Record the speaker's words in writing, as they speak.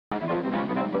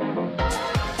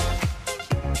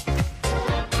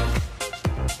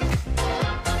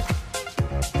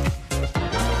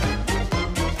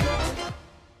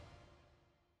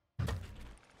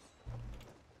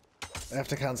I have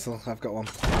to cancel. I've got one.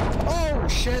 Oh,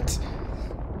 shit!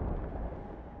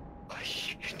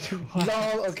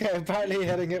 Lol, okay, apparently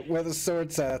hitting it with a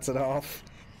sword sets it off.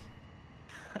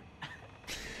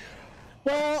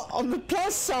 Well, on the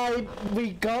plus side,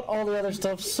 we got all the other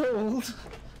stuff sold.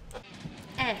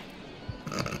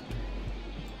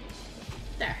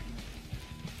 There.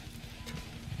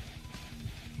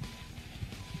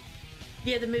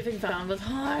 Yeah, the moving van was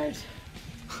hard.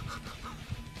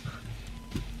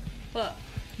 What?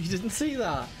 You didn't see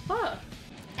that? What?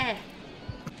 Hey,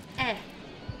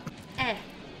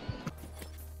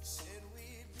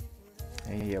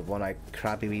 you one-eyed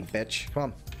crappy wee bitch. Come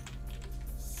on.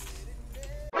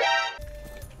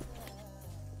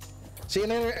 See you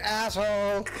later,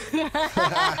 asshole!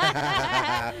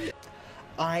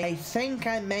 I think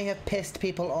I may have pissed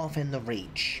people off in the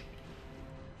Reach.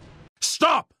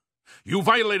 Stop! You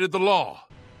violated the law!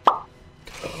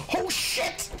 Oh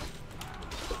shit!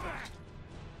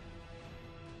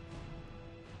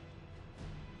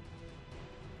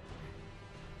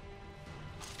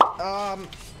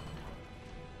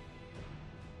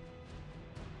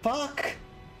 Fuck!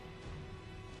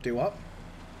 Do what?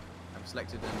 I've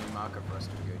selected a new marker for us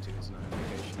to go to. It's an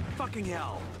notification. Fucking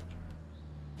hell!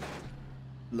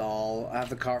 Lol, I have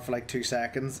the car for like 2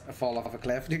 seconds, I fall off a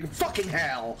cliff, and you go, fucking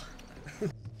hell!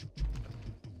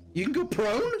 You can go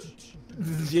prone?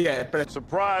 Yeah, but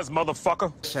Surprise,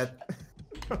 motherfucker! shit.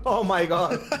 Oh my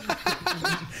god.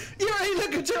 You already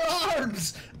look at your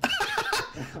arms!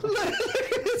 Look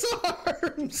at his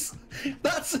arms!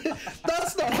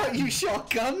 That's not how you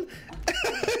shotgun!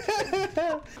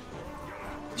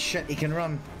 Shit, he can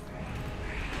run.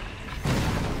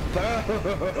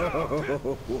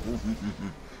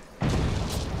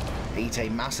 Eat a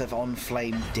massive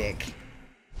on-flame dick.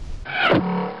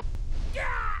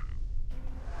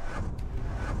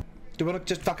 Do we want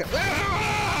to just fuck it?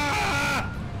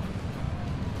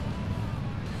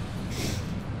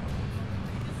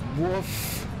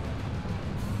 Woof.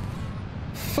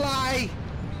 Fly!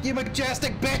 You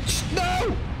majestic bitch!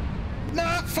 No!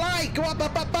 No! Fly! Go up,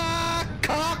 up, up, up!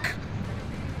 Cock!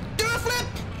 Do a flip!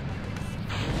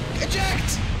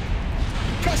 Eject!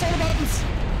 Press all the buttons!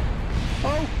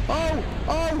 Oh! Oh!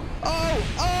 Oh! Oh!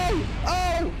 Oh!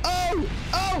 Oh! Oh!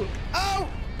 Oh! Oh!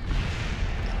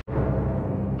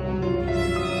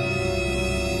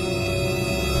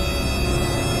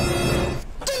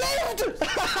 Delivered!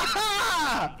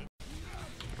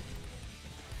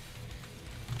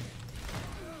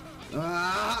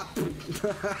 Ah!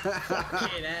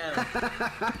 Fucking hell.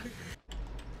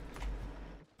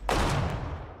 I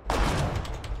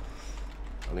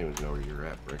don't even know where you're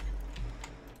at, Brick.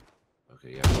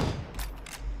 Okay, yeah.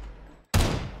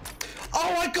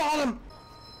 Oh, I got him!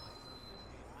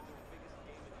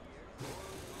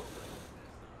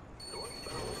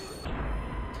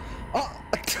 Oh!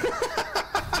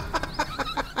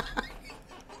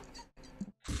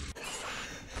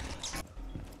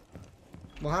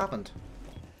 What happened?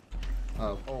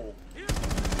 Oh.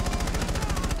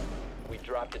 We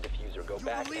dropped the diffuser. Go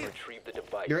back and retrieve the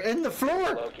device. You're in the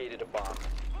floor! Located a bomb.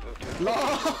 Move to No!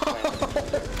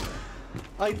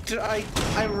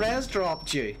 I res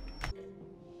dropped you.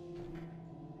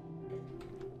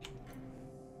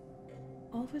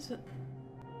 Always a...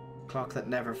 Clock that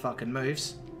never fucking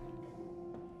moves.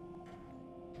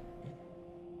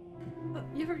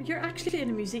 You're actually in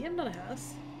a museum, not a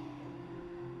house.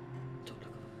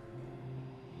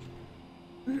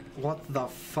 What the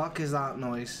fuck is that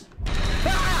noise?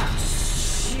 Ah!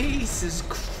 Jesus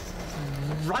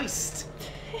Christ!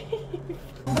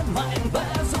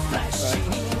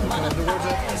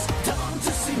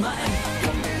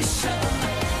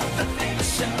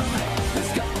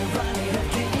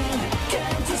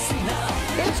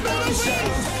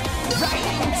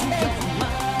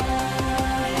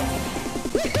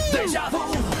 It's Deja vu,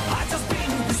 I've just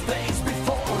been in this place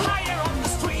before. Higher on the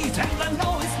street, and I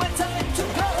know it's my time to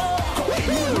go.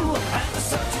 And the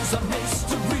search is a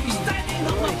mystery. Standing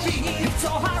on my feet, it's so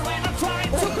hard when I try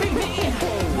to be me.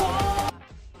 Whoa.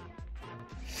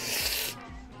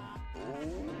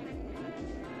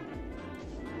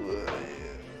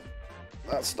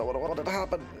 That's not what I wanted to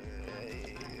happen.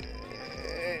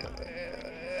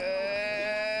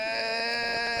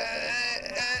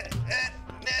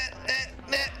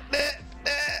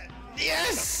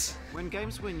 Yes! When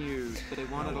games win you, they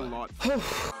want it a lot.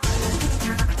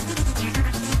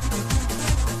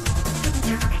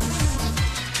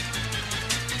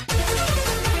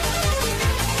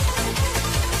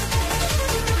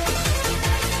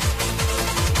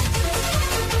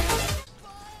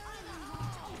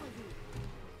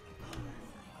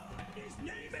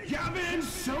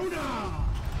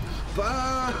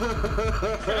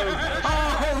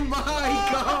 Oh my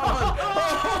god!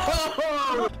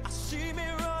 Oh! See me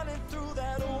running through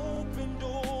that open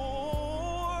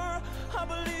door. I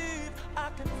believe I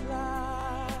can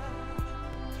fly.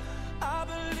 I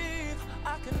believe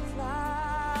I can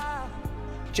fly.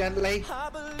 Gently. I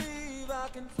believe I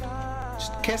can fly.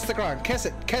 Just kiss the ground. Kiss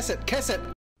it. Kiss it. Kiss it.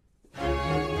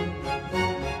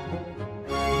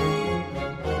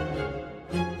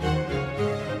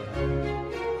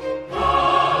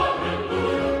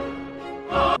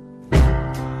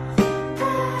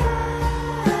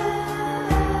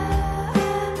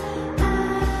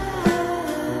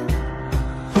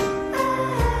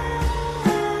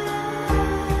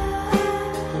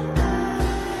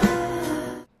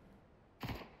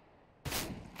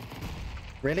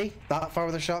 Really? That far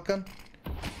with a shotgun?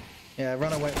 Yeah,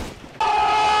 run away. Oh!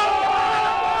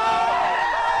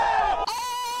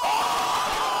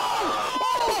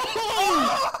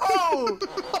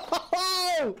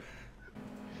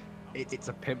 It's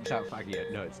a pimped out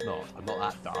faggot. No, it's not. I'm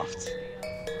not that daft.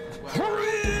 I had a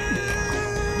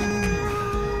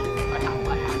pimped out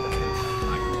faggot.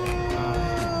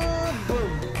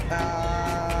 And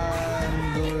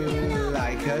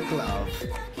like a glove.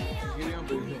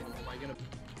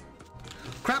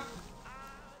 Crap!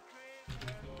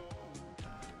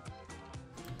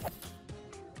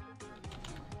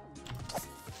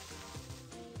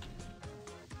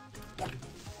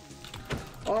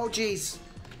 Oh jeez.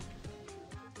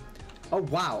 Oh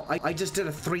wow, I just did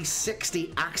a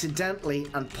 360 accidentally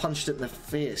and punched it in the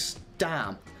face.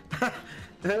 Damn.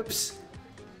 Oops.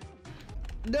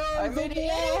 No, I'm the in wall!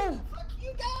 here. Fuck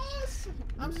you guys!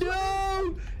 I'm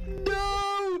No!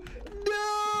 No!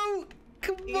 No!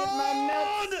 Come Eat on! my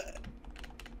nuts.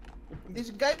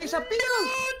 This guy is a No! pickle!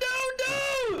 No!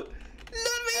 No!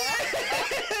 Let me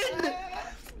in!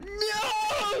 No!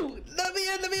 Let me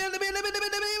in! Let me in! Let me in! Let me in! Let me in! Let me in!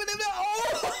 Let me in!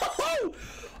 Oh!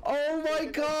 Oh my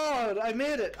God! I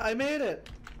made it! I made it!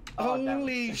 Oh, no.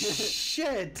 Holy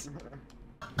shit!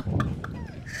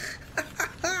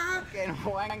 Fucking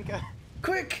wanker.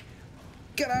 Quick!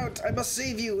 Get out! I must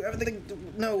save you! Everything.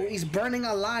 No, he's burning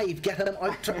alive! Get him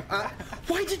out!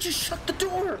 Why did you shut the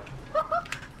door?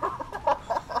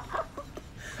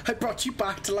 I brought you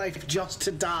back to life just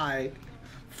to die.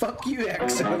 Fuck you,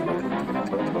 Exo.